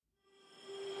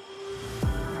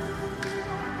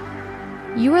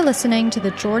You are listening to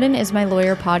the Jordan is My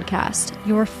Lawyer podcast,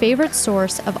 your favorite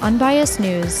source of unbiased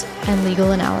news and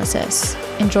legal analysis.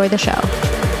 Enjoy the show.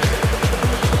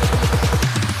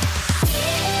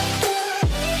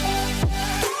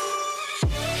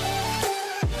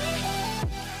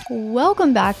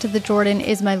 Welcome back to the Jordan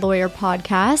is My Lawyer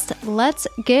podcast. Let's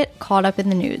get caught up in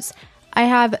the news. I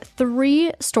have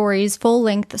 3 stories,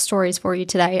 full-length stories for you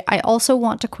today. I also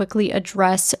want to quickly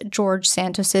address George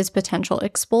Santos's potential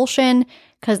expulsion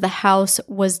because the House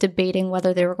was debating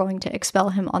whether they were going to expel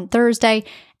him on Thursday,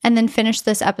 and then finish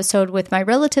this episode with my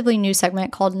relatively new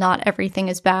segment called Not Everything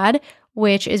is Bad,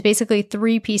 which is basically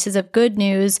 3 pieces of good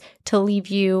news to leave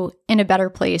you in a better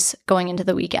place going into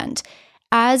the weekend.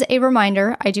 As a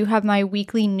reminder, I do have my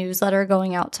weekly newsletter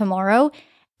going out tomorrow.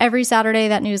 Every Saturday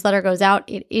that newsletter goes out.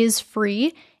 It is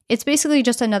free. It's basically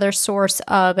just another source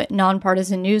of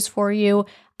nonpartisan news for you.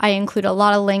 I include a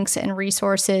lot of links and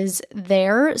resources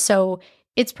there, so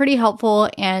it's pretty helpful,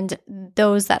 and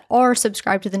those that are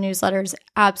subscribed to the newsletters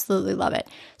absolutely love it.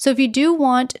 So if you do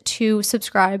want to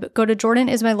subscribe, go to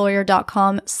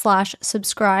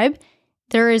jordanismylawyer.com/subscribe.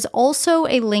 There is also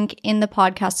a link in the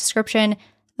podcast description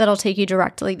that'll take you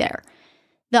directly there.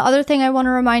 The other thing I want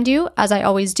to remind you, as I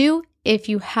always do, if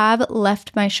you have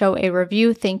left my show a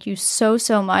review, thank you so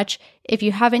much. If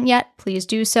you haven't yet, please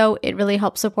do so. It really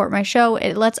helps support my show.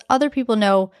 It lets other people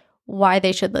know why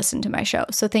they should listen to my show.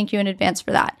 So thank you in advance for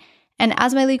that. And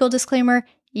as my legal disclaimer,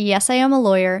 yes, I am a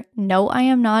lawyer. No, I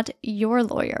am not your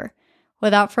lawyer.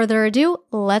 Without further ado,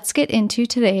 let's get into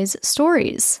today's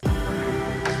stories.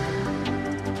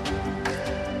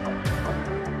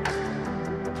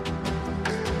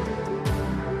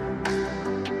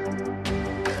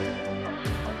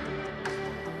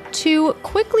 To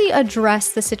quickly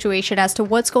address the situation as to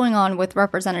what's going on with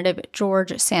Representative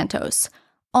George Santos.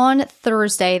 On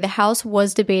Thursday, the House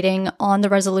was debating on the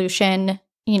resolution,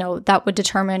 that would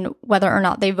determine whether or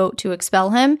not they vote to expel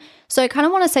him. So I kind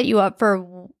of want to set you up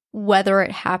for whether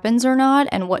it happens or not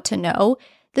and what to know.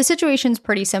 The situation's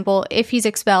pretty simple. If he's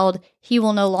expelled, he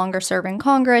will no longer serve in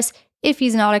Congress. If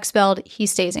he's not expelled, he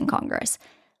stays in Congress.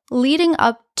 Leading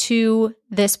up to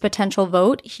this potential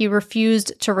vote, he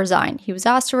refused to resign. He was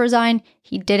asked to resign.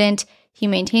 He didn't. He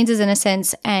maintains his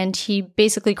innocence, and he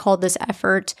basically called this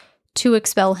effort to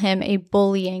expel him a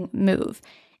bullying move.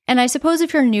 And I suppose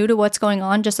if you're new to what's going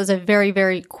on, just as a very,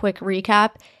 very quick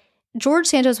recap, George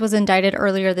Santos was indicted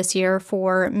earlier this year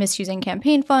for misusing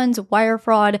campaign funds, wire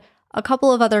fraud, a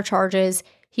couple of other charges.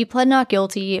 He pled not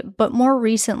guilty, but more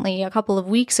recently, a couple of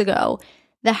weeks ago,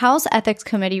 the House Ethics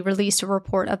Committee released a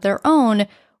report of their own,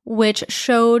 which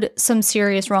showed some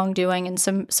serious wrongdoing and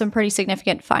some pretty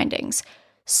significant findings.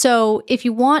 So if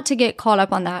you want to get caught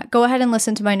up on that, go ahead and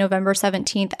listen to my November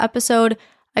 17th episode.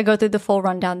 I go through the full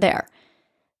rundown there.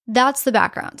 That's the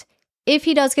background. If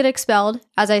he does get expelled,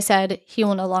 as I said, he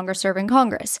will no longer serve in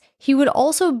Congress. He would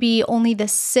also be only the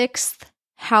 6th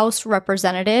House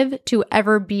representative to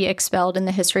ever be expelled in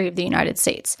the history of the United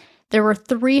States. There were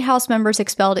 3 House members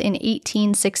expelled in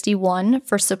 1861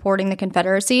 for supporting the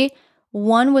Confederacy.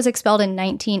 1 was expelled in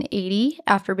 1980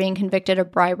 after being convicted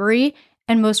of bribery.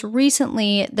 And most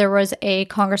recently, there was a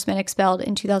congressman expelled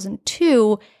in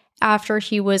 2002 after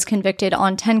he was convicted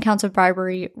on 10 counts of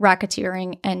bribery,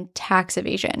 racketeering, and tax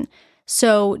evasion.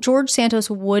 So George Santos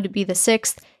would be the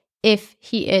 6th if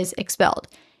he is expelled.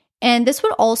 And this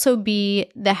would also be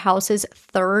the House's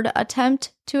 3rd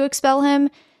attempt to expel him.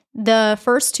 The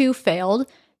first 2 failed.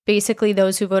 Basically,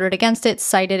 those who voted against it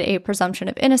cited a presumption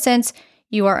of innocence.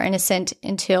 You are innocent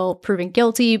until proven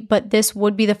guilty, but this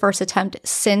would be the first attempt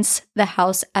since the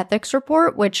House Ethics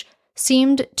Report, which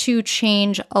seemed to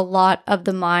change a lot of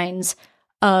the minds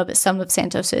of some of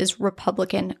Santos's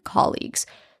Republican colleagues.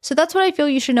 So that's what I feel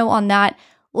you should know on that.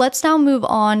 Let's now move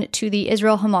on to the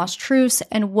Israel-Hamas truce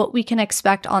and what we can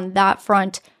expect on that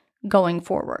front going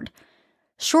forward.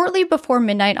 Shortly before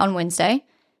midnight on Wednesday,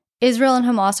 Israel and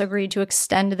Hamas agreed to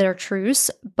extend their truce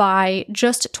by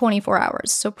just 24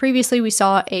 hours. So previously we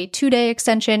saw a 2-day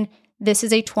extension. This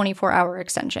is a 24-hour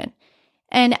extension.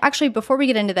 And actually, before we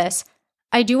get into this,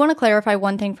 I do want to clarify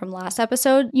one thing from last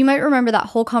episode. You might remember that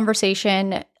whole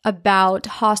conversation about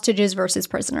hostages versus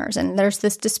prisoners. And there's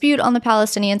this dispute on the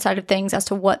Palestinian side of things as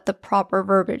to what the proper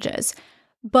verbiage is.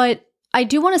 But I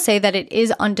do want to say that it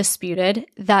is undisputed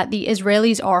that the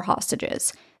Israelis are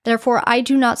hostages. Therefore, I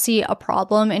do not see a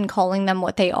problem in calling them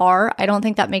what they are. I don't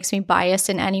think that makes me biased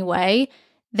in any way.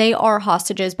 They are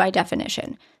hostages by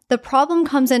definition. The problem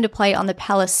comes into play on the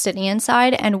Palestinian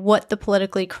side and what the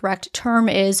politically correct term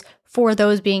is for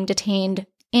those being detained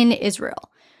in Israel.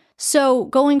 So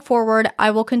going forward, I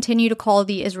will continue to call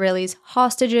the Israelis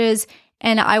hostages,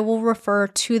 and I will refer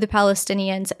to the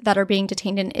Palestinians that are being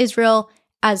detained in Israel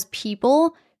as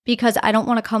people, because I don't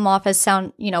want to come off as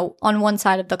sound, on one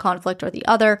side of the conflict or the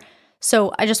other.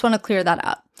 So I just want to clear that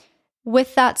up.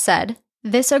 With that said,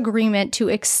 this agreement to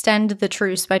extend the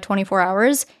truce by 24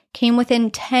 hours came within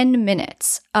 10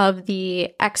 minutes of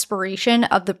the expiration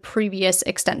of the previous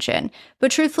extension.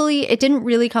 But truthfully, it didn't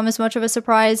really come as much of a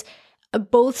surprise.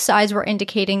 Both sides were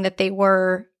indicating that they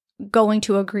were going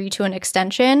to agree to an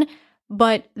extension,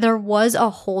 but there was a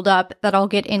holdup that I'll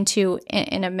get into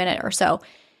in a minute or so.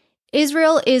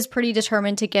 Israel is pretty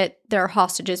determined to get their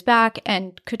hostages back,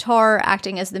 and Qatar,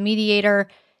 acting as the mediator,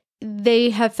 they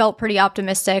have felt pretty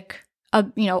optimistic,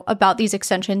 about these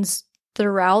extensions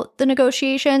throughout the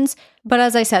negotiations. But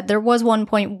as I said, there was one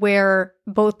point where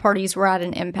both parties were at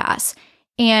an impasse.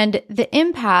 And the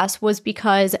impasse was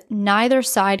because neither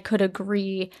side could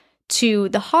agree to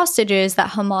the hostages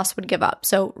that Hamas would give up.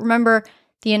 So remember,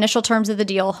 the initial terms of the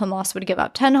deal, Hamas would give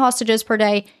up 10 hostages per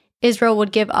day. Israel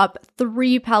would give up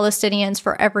 3 Palestinians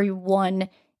for every 1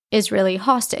 Israeli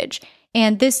hostage.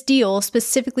 And this deal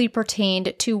specifically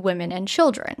pertained to women and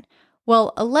children.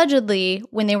 Well, allegedly,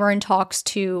 when they were in talks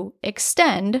to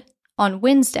extend on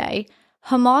Wednesday,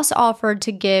 Hamas offered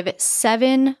to give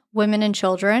 7 women and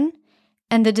children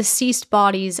and the deceased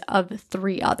bodies of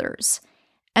 3 others.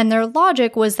 And their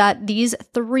logic was that these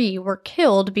 3 were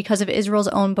killed because of Israel's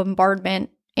own bombardment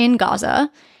in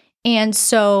Gaza. And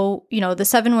so, the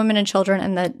 7 women and children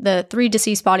and the 3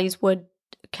 deceased bodies would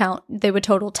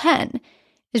total 10.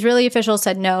 Israeli officials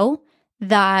said no,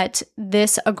 that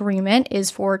this agreement is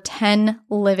for 10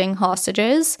 living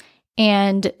hostages,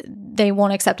 and they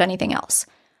won't accept anything else.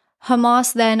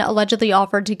 Hamas then allegedly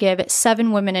offered to give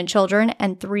 7 women and children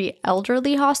and 3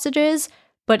 elderly hostages,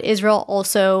 but Israel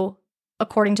also,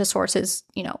 according to sources,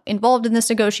 involved in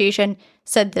this negotiation,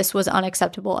 said this was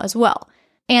unacceptable as well.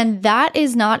 And that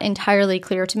is not entirely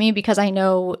clear to me, because I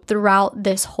know throughout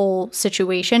this whole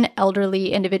situation,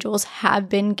 elderly individuals have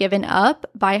been given up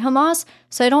by Hamas.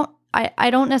 So I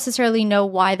don't necessarily know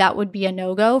why that would be a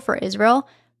no-go for Israel,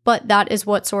 but that is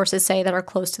what sources say that are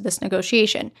close to this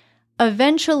negotiation.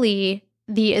 Eventually,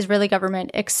 the Israeli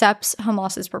government accepts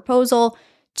Hamas's proposal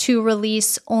to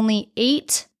release only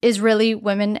 8 Israeli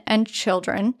women and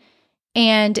children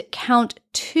and count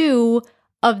 2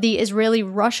 of the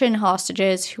Israeli-Russian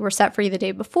hostages who were set free the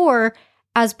day before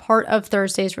as part of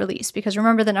Thursday's release. Because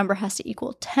remember, the number has to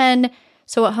equal 10.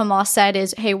 So what Hamas said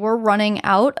is, hey, we're running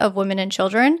out of women and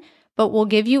children, but we'll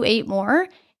give you 8 more.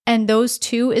 And those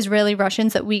 2 Israeli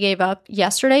Russians that we gave up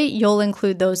yesterday, you'll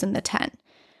include those in the 10.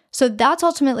 So that's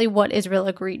ultimately what Israel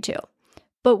agreed to.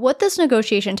 But what this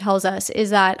negotiation tells us is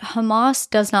that Hamas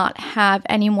does not have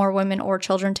any more women or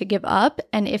children to give up.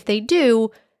 And if they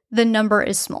do, the number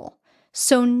is small.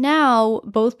 So now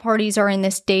both parties are in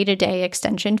this day-to-day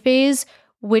extension phase,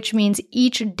 which means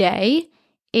each day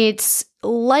it's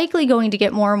likely going to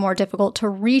get more and more difficult to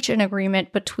reach an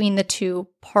agreement between the 2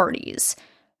 parties.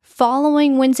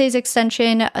 Following Wednesday's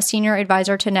extension, a senior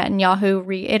advisor to Netanyahu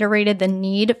reiterated the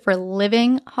need for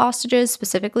living hostages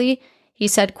specifically. He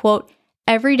said, quote,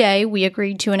 "Every day we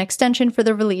agreed to an extension for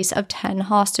the release of 10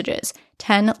 hostages,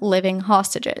 10 living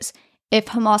hostages. If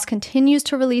Hamas continues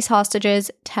to release hostages,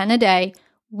 10 a day,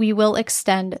 we will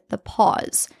extend the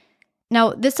pause."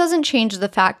 Now, this doesn't change the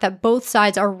fact that both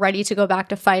sides are ready to go back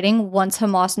to fighting once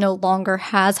Hamas no longer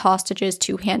has hostages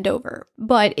to hand over.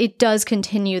 But it does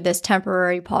continue this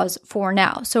temporary pause for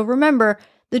now. So remember,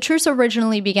 the truce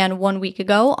originally began 1 week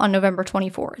ago on November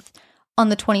 24th. On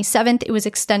the 27th, it was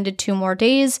extended 2 more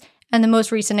days. And the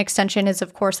most recent extension is,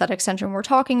 of course, that extension we're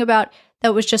talking about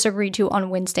that was just agreed to on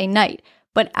Wednesday night.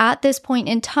 But at this point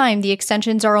in time, the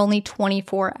extensions are only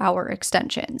 24-hour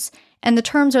extensions. And the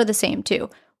terms are the same too.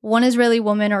 1 Israeli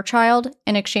woman or child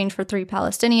in exchange for 3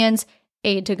 Palestinians.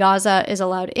 Aid to Gaza is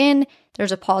allowed in.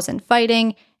 There's a pause in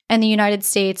fighting. And the United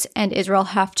States and Israel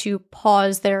have to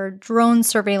pause their drone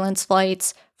surveillance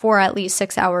flights for at least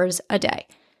 6 hours a day.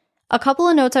 A couple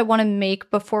of notes I want to make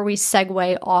before we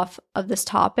segue off of this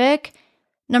topic.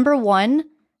 Number 1,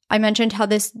 I mentioned how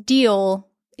this deal,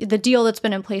 the deal that's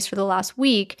been in place for the last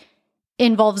week,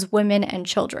 involves women and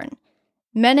children.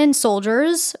 Men and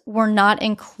soldiers were not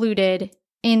included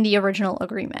in the original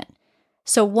agreement.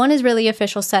 So one Israeli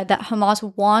official said that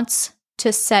Hamas wants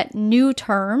to set new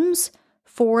terms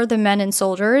for the men and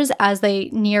soldiers as they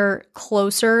near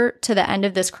closer to the end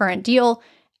of this current deal,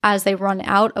 as they run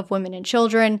out of women and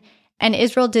children. And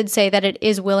Israel did say that it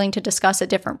is willing to discuss a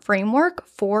different framework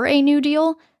for a new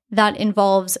deal that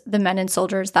involves the men and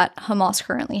soldiers that Hamas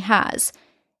currently has.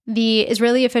 The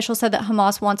Israeli official said that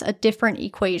Hamas wants a different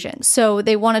equation. So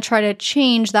they want to try to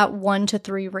change that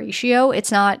 1-to-3 ratio.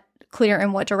 It's not clear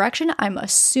in what direction. I'm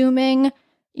assuming,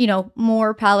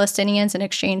 more Palestinians in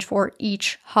exchange for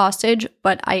each hostage,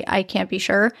 but I can't be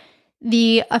sure.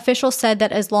 The official said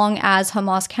that as long as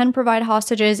Hamas can provide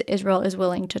hostages, Israel is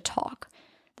willing to talk.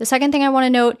 The second thing I want to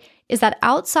note is that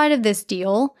outside of this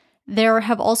deal, there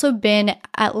have also been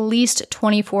at least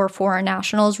 24 foreign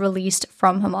nationals released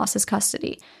from Hamas's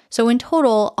custody. So in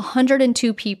total,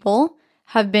 102 people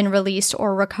have been released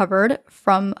or recovered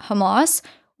from Hamas,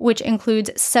 which includes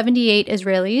 78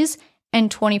 Israelis and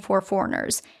 24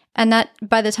 foreigners. And that,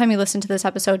 by the time you listen to this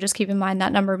episode, just keep in mind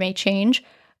that number may change.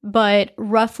 But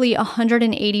roughly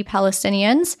 180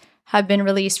 Palestinians have been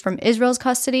released from Israel's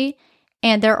custody,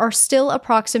 and there are still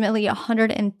approximately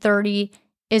 130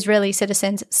 Israeli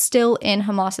citizens still in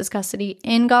Hamas's custody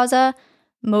in Gaza,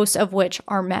 most of which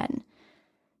are men.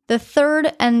 The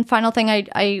third and final thing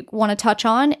I want to touch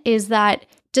on is that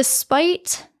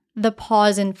despite the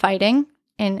pause in fighting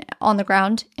on the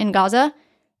ground in Gaza,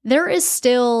 there is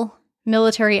still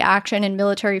military action and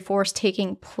military force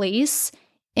taking place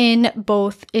in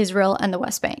both Israel and the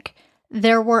West Bank.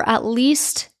 There were at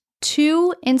least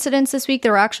 2 incidents this week,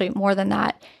 there were actually more than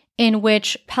that, in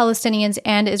which Palestinians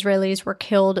and Israelis were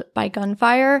killed by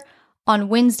gunfire. On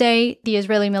Wednesday, the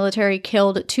Israeli military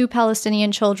killed 2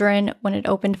 Palestinian children when it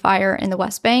opened fire in the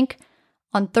West Bank.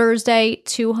 On Thursday,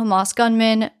 2 Hamas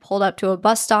gunmen pulled up to a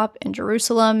bus stop in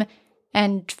Jerusalem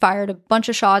and fired a bunch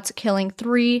of shots, killing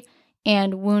 3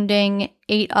 and wounding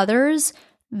 8 others.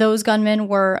 Those gunmen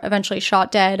were eventually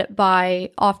shot dead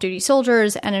by off-duty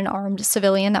soldiers and an armed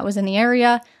civilian that was in the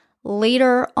area.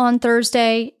 Later on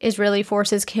Thursday, Israeli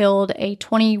forces killed a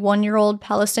 21-year-old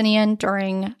Palestinian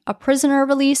during a prisoner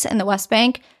release in the West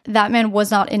Bank. That man was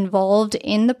not involved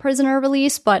in the prisoner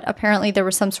release, but apparently there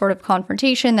was some sort of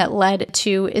confrontation that led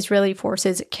to Israeli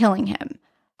forces killing him.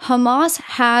 Hamas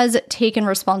has taken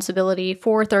responsibility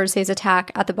for Thursday's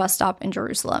attack at the bus stop in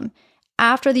Jerusalem.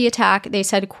 After the attack, they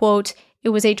said, quote, "It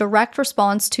was a direct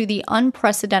response to the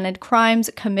unprecedented crimes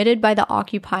committed by the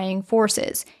occupying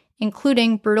forces,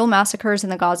 including brutal massacres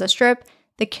in the Gaza Strip,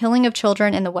 the killing of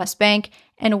children in the West Bank,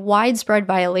 and widespread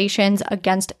violations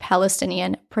against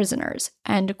Palestinian prisoners,"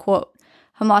 end quote.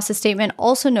 Hamas's statement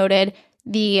also noted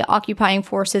the occupying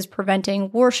forces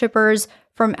preventing worshippers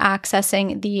from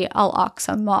accessing the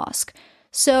Al-Aqsa Mosque.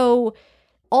 So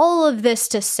all of this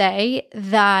to say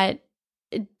that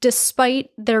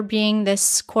despite there being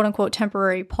this quote-unquote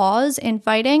temporary pause in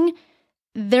fighting,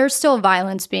 there's still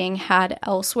violence being had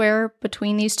elsewhere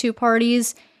between these two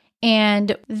parties,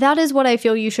 and that is what I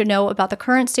feel you should know about the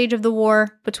current stage of the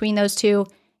war between those two,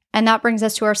 and that brings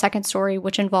us to our second story,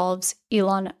 which involves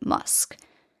Elon Musk.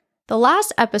 The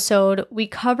last episode, we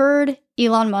covered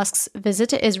Elon Musk's visit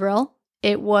to Israel.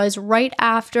 It was right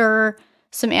after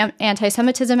some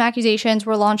anti-Semitism accusations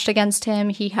were launched against him.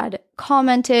 He had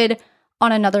commented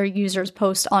on another user's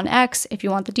post on X. If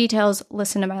you want the details,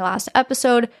 listen to my last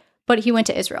episode. But he went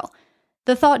to Israel.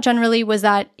 The thought generally was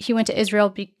that he went to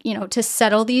Israel, to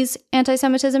settle these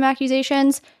anti-Semitism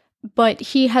accusations, but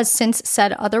he has since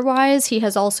said otherwise. He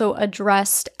has also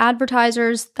addressed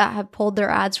advertisers that have pulled their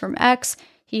ads from X.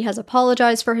 He has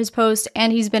apologized for his post,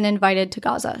 and he's been invited to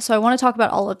Gaza. So I want to talk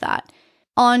about all of that.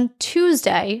 On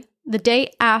Tuesday, the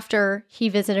day after he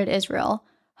visited Israel,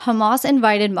 Hamas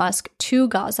invited Musk to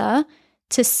Gaza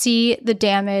to see the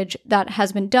damage that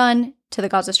has been done to the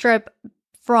Gaza Strip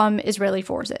from Israeli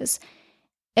forces.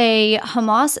 A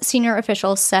Hamas senior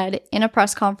official said in a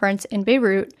press conference in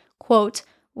Beirut, quote,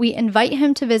 "We invite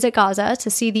him to visit Gaza to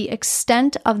see the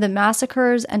extent of the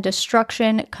massacres and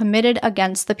destruction committed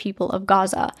against the people of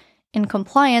Gaza, in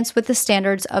compliance with the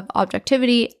standards of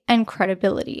objectivity and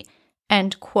credibility,"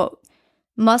 end quote.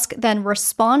 Musk then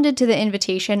responded to the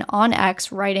invitation on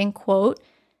X, writing, quote,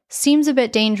 "Seems a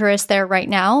bit dangerous there right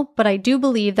now, but I do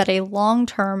believe that a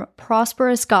long-term,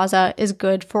 prosperous Gaza is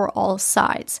good for all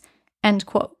sides," end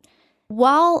quote.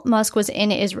 While Musk was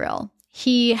in Israel,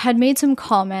 he had made some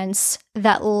comments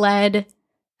that led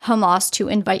Hamas to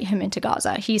invite him into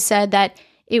Gaza. He said that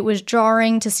it was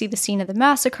jarring to see the scene of the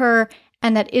massacre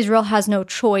and that Israel has no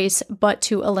choice but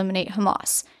to eliminate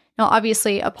Hamas. Now,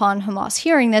 obviously, upon Hamas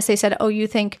hearing this, they said, "Oh, you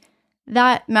think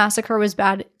that massacre was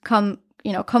bad? Come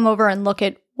over and look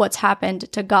at what's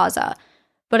happened to Gaza."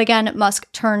 But again,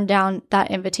 Musk turned down that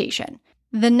invitation.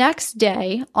 The next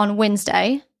day, on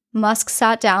Wednesday, Musk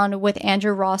sat down with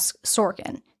Andrew Ross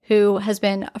Sorkin, who has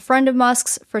been a friend of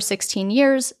Musk's for 16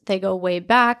 years. They go way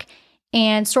back.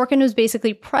 And Sorkin was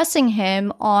basically pressing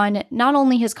him on not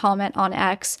only his comment on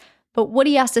X, but what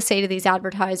he has to say to these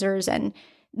advertisers. And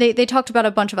they talked about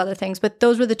a bunch of other things, but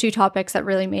those were the 2 topics that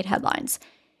really made headlines.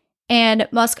 And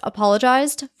Musk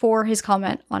apologized for his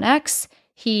comment on X.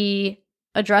 He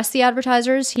addressed the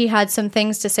advertisers. He had some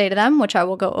things to say to them, which I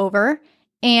will go over.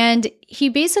 And he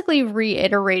basically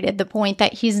reiterated the point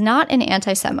that he's not an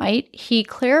anti-Semite. He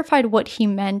clarified what he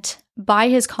meant by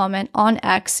his comment on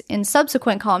X in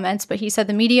subsequent comments, but he said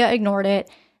the media ignored it.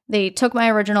 They took my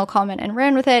original comment and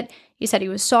ran with it. He said he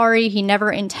was sorry. He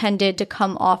never intended to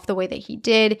come off the way that he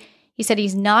did. He said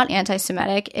he's not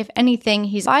anti-Semitic. If anything,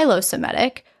 he's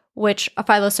philo-Semitic, which a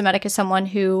philo-Semitic is someone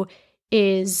who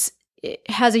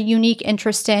has a unique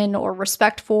interest in or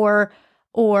respect for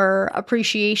or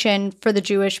appreciation for the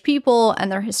Jewish people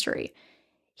and their history.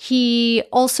 He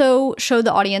also showed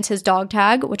the audience his dog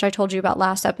tag, which I told you about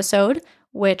last episode,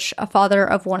 which a father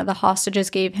of one of the hostages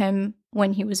gave him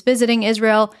when he was visiting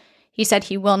Israel. He said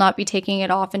he will not be taking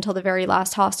it off until the very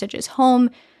last hostage is home.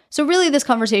 So really this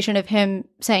conversation of him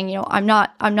saying, I'm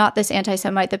not this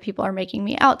anti-Semite that people are making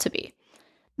me out to be.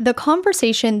 The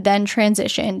conversation then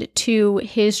transitioned to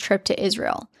his trip to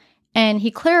Israel. And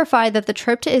he clarified that the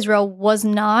trip to Israel was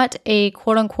not a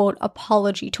quote-unquote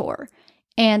apology tour,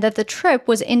 and that the trip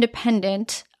was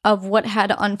independent of what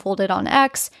had unfolded on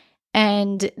X,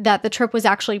 and that the trip was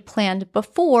actually planned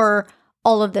before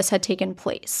all of this had taken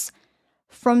place.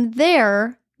 From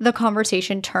there, the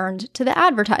conversation turned to the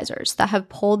advertisers that have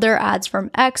pulled their ads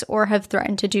from X or have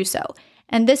threatened to do so.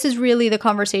 And this is really the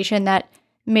conversation that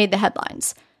made the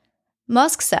headlines.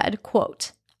 Musk said,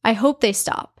 quote, "I hope they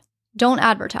stop. Don't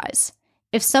advertise.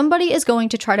 If somebody is going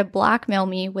to try to blackmail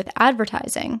me with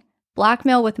advertising,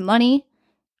 blackmail with money,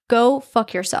 go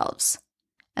fuck yourselves."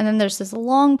 And then there's this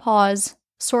long pause.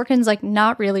 Sorkin's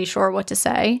not really sure what to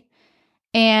say.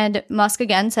 And Musk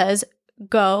again says,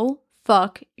 "Go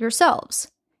fuck yourselves."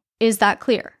 Is that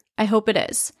clear? I hope it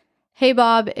is. Hey,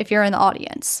 Bob, if you're in the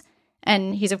audience.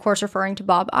 And he's, of course, referring to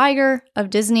Bob Iger of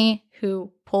Disney,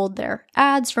 who pulled their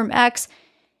ads from X.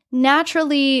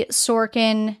 Naturally,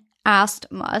 Sorkin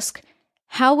asked Musk,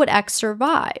 how would X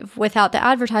survive without the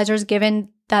advertisers, given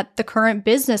that the current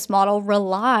business model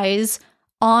relies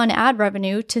on ad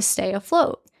revenue to stay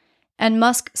afloat? And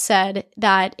Musk said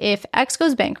that if X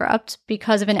goes bankrupt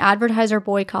because of an advertiser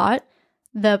boycott,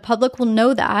 the public will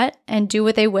know that and do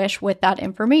what they wish with that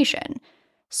information.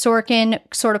 Sorkin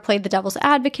sort of played the devil's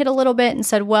advocate a little bit and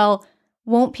said, well,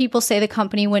 won't people say the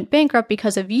company went bankrupt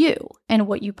because of you and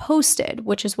what you posted,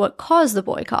 which is what caused the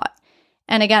boycott?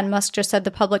 And again, Musk just said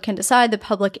the public can decide, the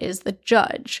public is the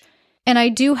judge. And I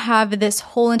do have this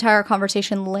whole entire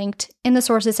conversation linked in the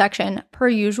sources section per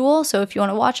usual, so if you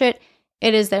want to watch it,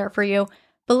 it is there for you.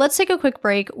 But let's take a quick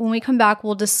break. When we come back,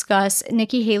 we'll discuss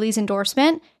Nikki Haley's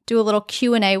endorsement, do a little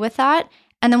Q&A with that,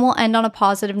 and then we'll end on a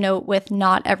positive note with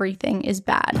not everything is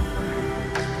bad.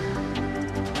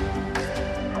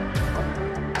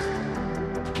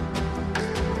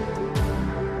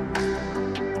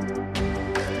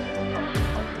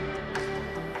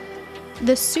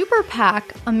 The super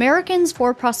PAC, Americans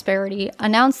for Prosperity,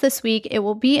 announced this week it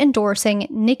will be endorsing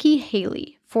Nikki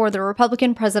Haley for the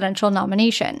Republican presidential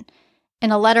nomination.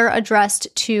 In a letter addressed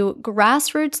to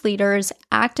grassroots leaders,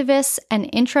 activists,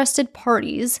 and interested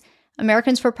parties,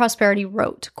 Americans for Prosperity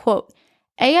wrote, quote,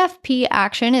 AFP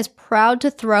Action is proud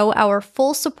to throw our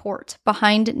full support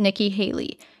behind Nikki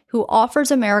Haley, who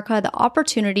offers America the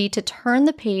opportunity to turn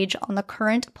the page on the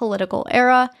current political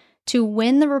era, to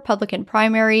win the Republican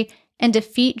primary, and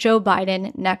defeat Joe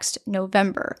Biden next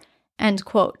November, end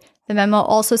quote. The memo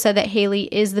also said that Haley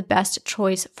is the best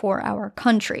choice for our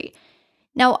country.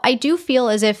 Now, I do feel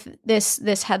as if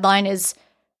this headline is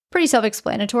pretty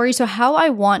self-explanatory, so how I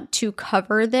want to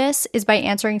cover this is by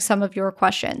answering some of your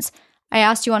questions. I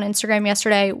asked you on Instagram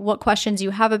yesterday what questions you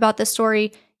have about this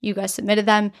story. You guys submitted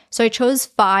them, so I chose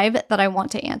 5 that I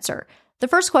want to answer. The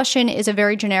first question is a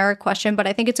very generic question, but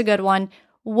I think it's a good one.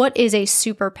 What is a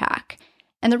super PAC?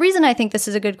 And the reason I think this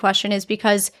is a good question is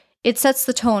because it sets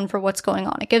the tone for what's going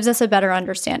on. It gives us a better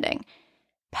understanding.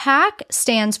 PAC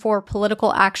stands for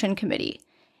Political Action Committee.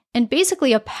 And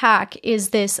basically a PAC is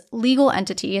this legal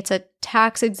entity, it's a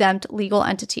tax-exempt legal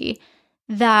entity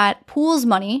that pools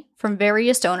money from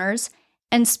various donors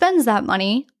and spends that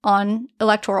money on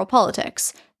electoral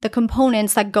politics, the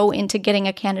components that go into getting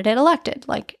a candidate elected,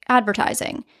 like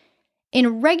advertising.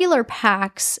 In regular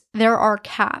PACs, there are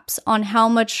caps on how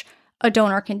much a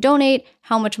donor can donate,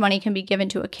 how much money can be given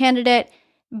to a candidate.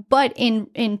 But in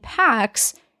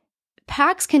PACs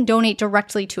can donate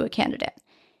directly to a candidate.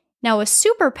 Now, a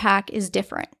super PAC is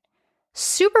different.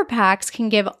 Super PACs can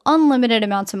give unlimited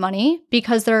amounts of money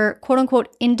because they're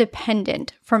quote-unquote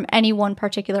independent from any one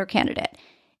particular candidate.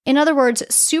 In other words,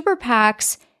 super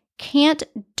PACs can't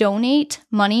donate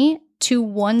money to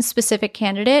one specific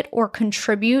candidate or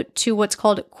contribute to what's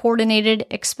called coordinated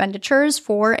expenditures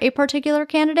for a particular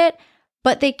candidate,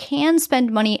 but they can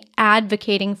spend money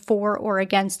advocating for or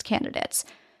against candidates.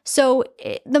 So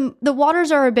the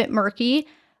waters are a bit murky,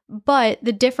 but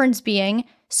the difference being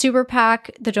Super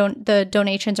PAC, the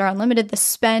donations are unlimited, the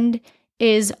spend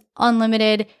is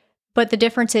unlimited, but the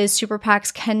difference is Super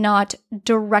PACs cannot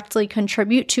directly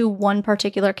contribute to one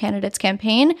particular candidate's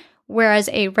campaign, whereas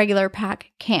a regular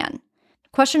PAC can.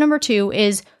 Question number 2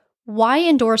 is, why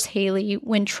endorse Haley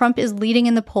when Trump is leading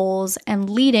in the polls and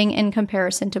leading in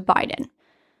comparison to Biden?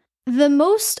 The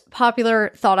most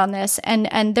popular thought on this,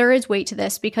 and there is weight to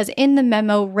this, because in the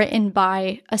memo written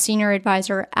by a senior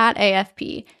advisor at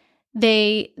AFP,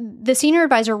 the senior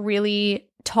advisor really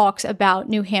talks about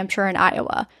New Hampshire and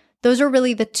Iowa. Those are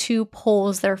really the 2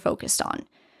 polls they're focused on.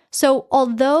 So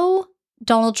although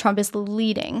Donald Trump is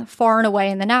leading far and away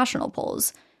in the national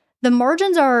polls, the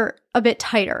margins are a bit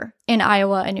tighter in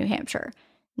Iowa and New Hampshire.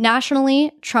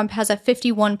 Nationally, Trump has a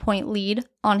 51-point lead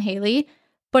on Haley,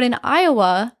 but in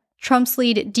Iowa, Trump's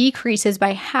lead decreases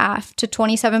by half to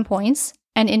 27 points,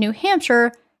 and in New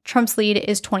Hampshire, Trump's lead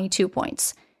is 22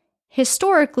 points.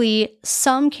 Historically,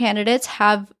 some candidates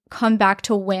have come back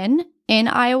to win in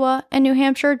Iowa and New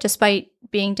Hampshire despite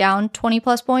being down 20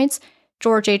 plus points,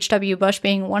 George H.W. Bush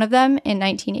being one of them in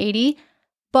 1980.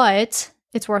 But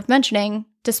it's worth mentioning,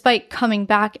 despite coming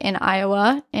back in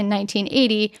Iowa in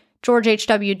 1980, George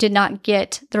H.W. did not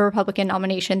get the Republican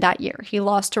nomination that year. He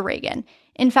lost to Reagan.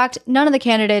 In fact, none of the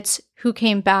candidates who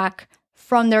came back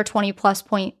from their 20-plus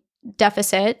point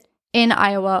deficit in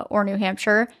Iowa or New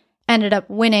Hampshire ended up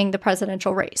winning the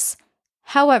presidential race.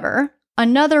 However,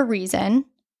 another reason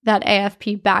that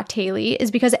AFP backed Haley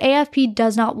is because AFP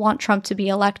does not want Trump to be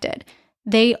elected.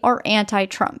 They are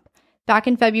anti-Trump. Back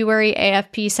in February,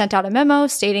 AFP sent out a memo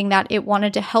stating that it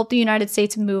wanted to help the United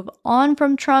States move on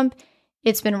from Trump.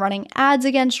 It's been running ads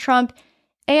against Trump.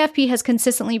 AFP has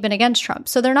consistently been against Trump,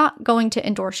 so they're not going to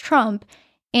endorse Trump.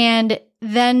 And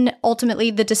then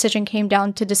ultimately the decision came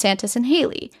down to DeSantis and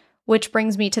Haley, which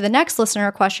brings me to the next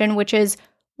listener question, which is,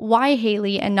 why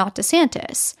Haley and not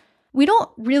DeSantis? We don't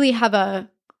really have a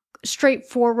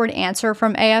straightforward answer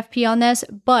from AFP on this,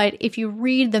 but if you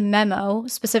read the memo,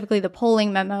 specifically the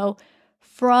polling memo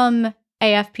from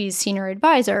AFP's senior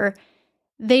advisor,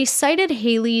 they cited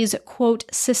Haley's, quote,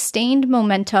 sustained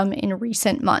momentum in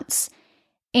recent months.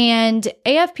 And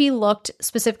AFP looked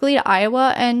specifically at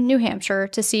Iowa and New Hampshire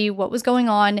to see what was going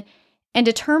on and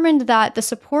determined that the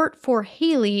support for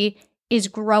Haley is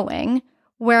growing,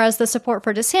 whereas the support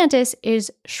for DeSantis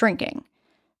is shrinking.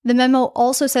 The memo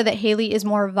also said that Haley is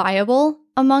more viable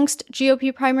amongst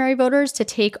GOP primary voters to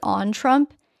take on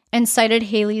Trump and cited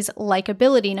Haley's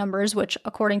likability numbers, which,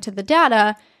 according to the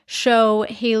data, show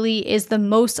Haley is the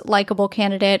most likable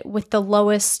candidate with the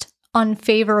lowest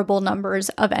unfavorable numbers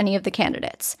of any of the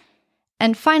candidates.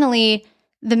 And finally,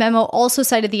 the memo also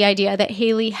cited the idea that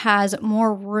Haley has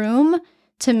more room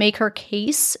to make her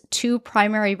case to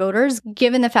primary voters,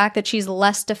 given the fact that she's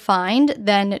less defined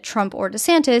than Trump or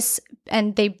DeSantis,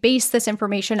 and they base this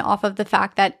information off of the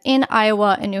fact that in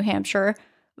Iowa and New Hampshire,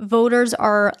 voters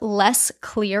are less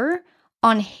clear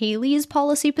on Haley's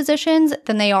policy positions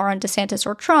than they are on DeSantis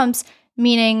or Trump's,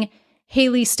 meaning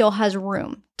Haley still has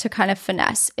room to kind of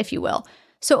finesse, if you will.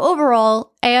 So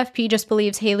overall, AFP just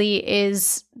believes Haley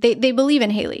is, they believe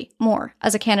in Haley more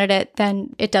as a candidate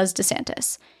than it does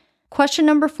DeSantis. Question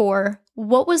number 4,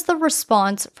 what was the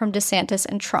response from DeSantis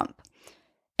and Trump?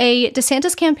 A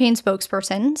DeSantis campaign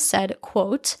spokesperson said,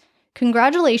 quote,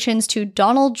 congratulations to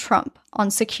Donald Trump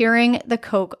on securing the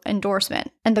Koch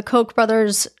endorsement. And the Koch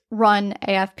brothers run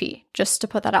AFP, just to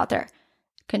put that out there.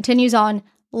 Continues on,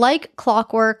 like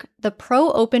clockwork, the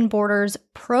pro-open borders,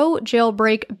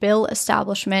 pro-jailbreak bill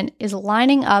establishment is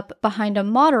lining up behind a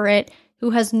moderate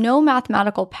who has no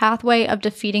mathematical pathway of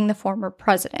defeating the former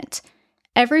president.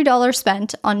 Every dollar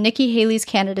spent on Nikki Haley's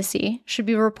candidacy should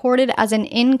be reported as an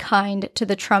in-kind to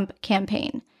the Trump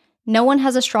campaign. No one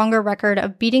has a stronger record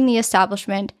of beating the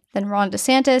establishment than Ron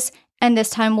DeSantis, and this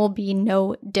time will be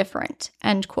no different,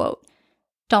 end quote.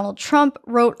 Donald Trump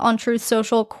wrote on Truth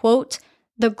Social, quote,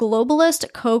 the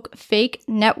globalist Koch fake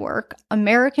network,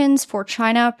 Americans for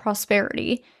China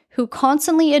Prosperity, who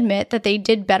constantly admit that they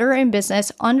did better in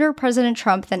business under President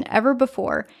Trump than ever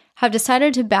before, have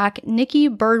decided to back Nikki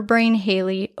Birdbrain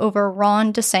Haley over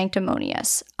Ron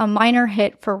DeSanctimonious, a minor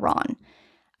hit for Ron.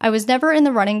 I was never in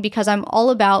the running because I'm all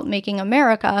about making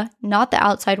America, not the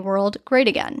outside world, great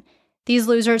again. These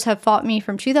losers have fought me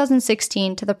from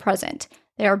 2016 to the present.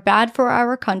 They are bad for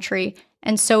our country,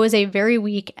 and so is a very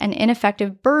weak and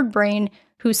ineffective birdbrain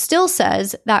who still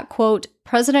says that, quote,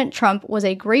 President Trump was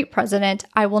a great president.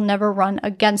 I will never run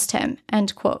against him,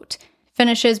 end quote.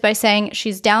 finishes by saying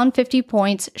she's down 50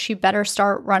 points. She better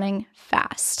start running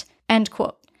fast. End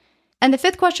quote. And the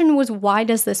fifth question was, why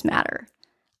does this matter?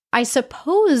 I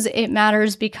suppose it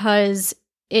matters because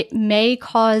it may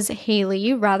cause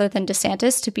Haley, rather than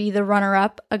DeSantis, to be the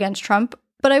runner-up against Trump.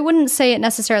 But I wouldn't say it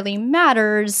necessarily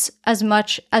matters as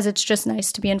much as it's just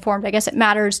nice to be informed. I guess it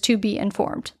matters to be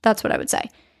informed. That's what I would say.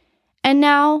 And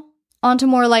now, on to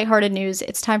more lighthearted news.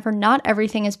 It's time for Not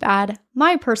Everything is Bad,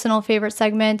 my personal favorite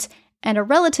segment, and a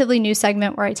relatively new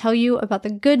segment where I tell you about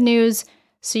the good news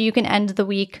so you can end the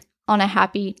week on a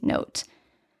happy note.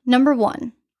 Number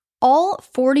 1, all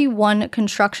 41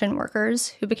 construction workers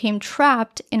who became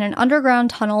trapped in an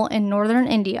underground tunnel in northern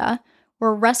India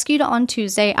were rescued on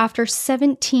Tuesday after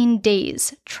 17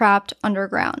 days trapped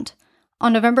underground.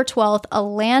 On November 12th, a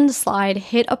landslide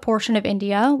hit a portion of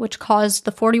India, which caused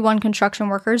the 41 construction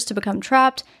workers to become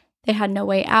trapped. They had no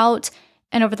way out.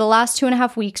 And over the last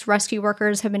 2.5 weeks, rescue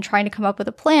workers have been trying to come up with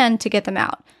a plan to get them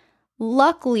out.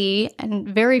 Luckily, and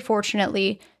very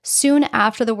fortunately, soon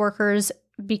after the workers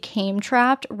became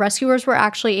trapped, rescuers were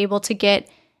actually able to get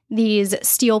these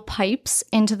steel pipes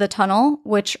into the tunnel,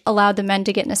 which allowed the men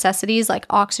to get necessities like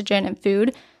oxygen and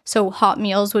food. So hot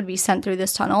meals would be sent through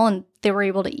this tunnel and they were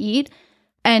able to eat.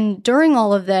 And during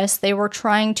all of this, they were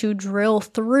trying to drill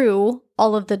through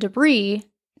all of the debris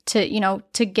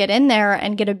to get in there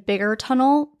and get a bigger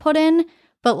tunnel put in.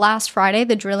 But last Friday,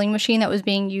 the drilling machine that was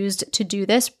being used to do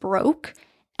this broke,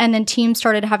 and then teams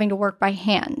started having to work by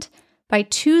hand. By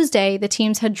Tuesday, the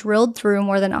teams had drilled through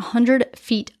more than 100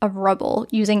 feet of rubble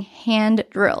using hand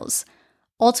drills.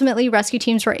 Ultimately, rescue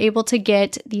teams were able to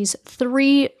get these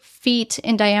 3 feet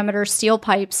in diameter steel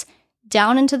pipes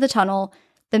down into the tunnel.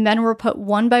 The men were put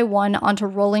one by one onto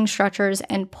rolling stretchers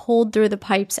and pulled through the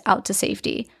pipes out to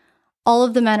safety. All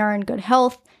of the men are in good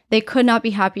health. They could not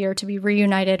be happier to be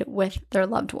reunited with their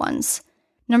loved ones.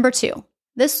 Number 2,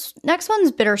 this next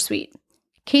one's bittersweet.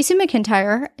 Casey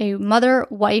McIntyre, a mother,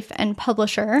 wife, and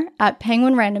publisher at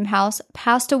Penguin Random House,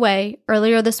 passed away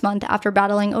earlier this month after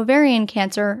battling ovarian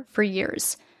cancer for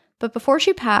years. But before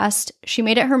she passed, she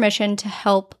made it her mission to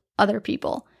help other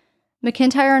people.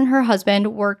 McIntyre and her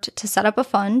husband worked to set up a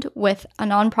fund with a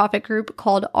nonprofit group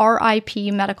called RIP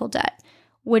Medical Debt,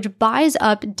 which buys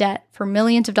up debt for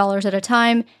millions of dollars at a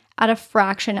time at a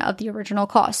fraction of the original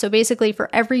cost. So basically,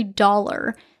 for every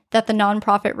dollar that the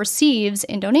nonprofit receives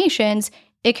in donations,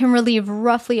 it can relieve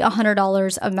roughly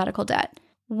 $100 of medical debt.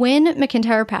 When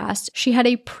McIntyre passed, she had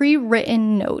a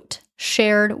pre-written note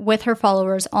shared with her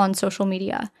followers on social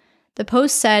media. The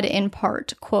post said in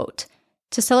part, quote,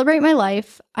 "To celebrate my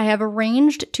life, I have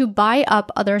arranged to buy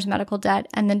up others' medical debt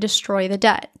and then destroy the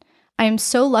debt. I am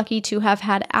so lucky to have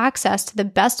had access to the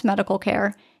best medical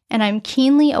care, and I'm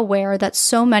keenly aware that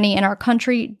so many in our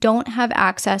country don't have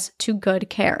access to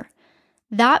good care."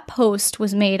 That post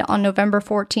was made on November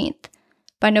 14th.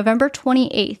 By November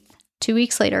 28th, 2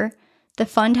 weeks later, the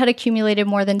fund had accumulated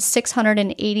more than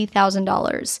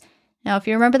 $680,000. Now, if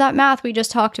you remember that math we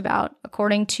just talked about,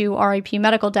 according to RIP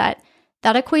Medical Debt,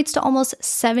 that equates to almost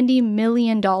 $70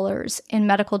 million in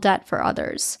medical debt for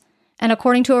others. And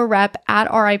according to a rep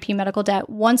at RIP Medical Debt,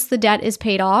 once the debt is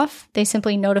paid off, they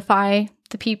simply notify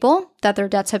the people that their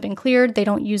debts have been cleared. They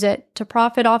don't use it to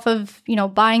profit off of,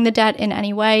 buying the debt in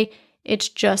any way. It's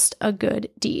just a good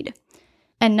deed.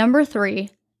 And number 3,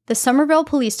 the Summerville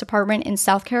Police Department in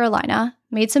South Carolina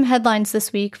made some headlines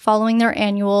this week following their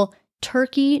annual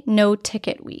Turkey No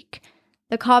Ticket Week.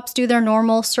 The cops do their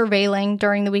normal surveilling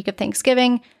during the week of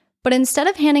Thanksgiving, but instead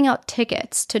of handing out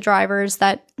tickets to drivers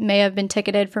that may have been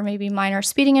ticketed for maybe minor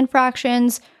speeding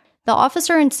infractions, the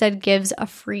officer instead gives a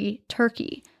free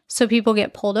turkey. So people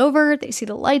get pulled over, they see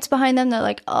the lights behind them, they're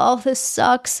like, oh, this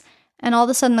sucks. And all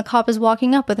of a sudden the cop is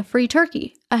walking up with a free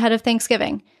turkey ahead of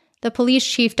Thanksgiving. The police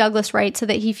chief, Douglas Wright, said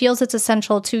that he feels it's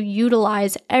essential to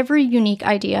utilize every unique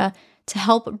idea to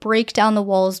help break down the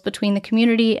walls between the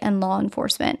community and law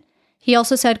enforcement. He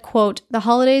also said, quote, "The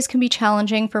holidays can be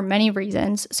challenging for many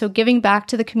reasons, so giving back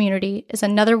to the community is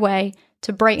another way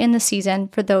to brighten the season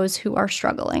for those who are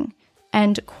struggling."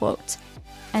 End quote.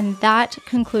 And that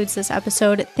concludes this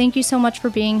episode. Thank you so much for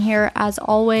being here. As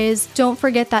always, don't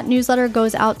forget that newsletter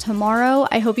goes out tomorrow.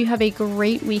 I hope you have a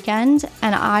great weekend,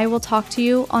 and I will talk to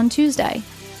you on Tuesday.